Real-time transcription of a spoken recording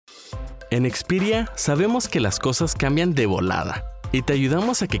En Expedia sabemos que las cosas cambian de volada y te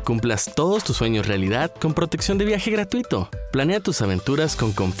ayudamos a que cumplas todos tus sueños realidad con protección de viaje gratuito. Planea tus aventuras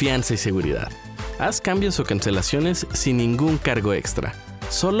con confianza y seguridad. Haz cambios o cancelaciones sin ningún cargo extra,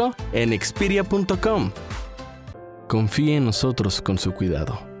 solo en Expedia.com. Confíe en nosotros con su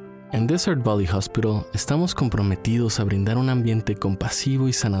cuidado. En Desert Valley Hospital estamos comprometidos a brindar un ambiente compasivo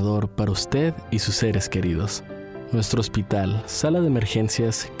y sanador para usted y sus seres queridos. Nuestro hospital, sala de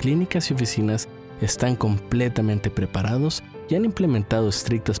emergencias, clínicas y oficinas están completamente preparados y han implementado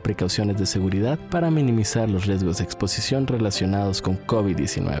estrictas precauciones de seguridad para minimizar los riesgos de exposición relacionados con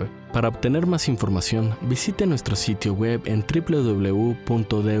COVID-19. Para obtener más información, visite nuestro sitio web en www.dvmc.com.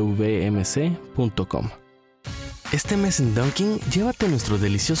 Este mes en Dunkin', llévate nuestro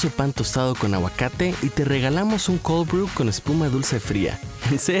delicioso pan tostado con aguacate y te regalamos un cold brew con espuma dulce fría.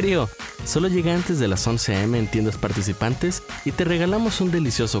 ¡En serio! Solo llega antes de las 11 a.m. en tiendas participantes y te regalamos un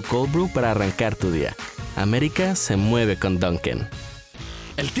delicioso cold brew para arrancar tu día. América se mueve con Dunkin'.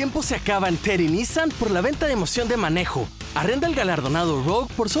 El tiempo se acaba en Teddy Nissan por la venta de emoción de manejo. Arrenda el galardonado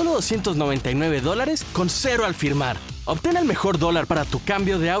Rogue por solo $299 con 0 al firmar. Obtén el mejor dólar para tu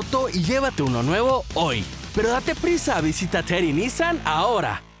cambio de auto y llévate uno nuevo hoy. Pero date prisa, visita Teddy Nissan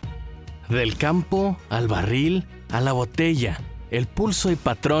ahora. Del campo al barril a la botella, el pulso y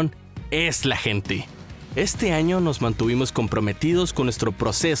patrón es la gente. Este año nos mantuvimos comprometidos con nuestro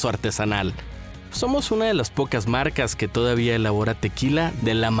proceso artesanal. Somos una de las pocas marcas que todavía elabora tequila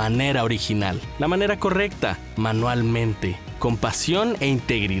de la manera original, la manera correcta, manualmente, con pasión e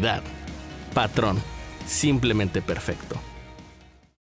integridad. Patrón, simplemente perfecto.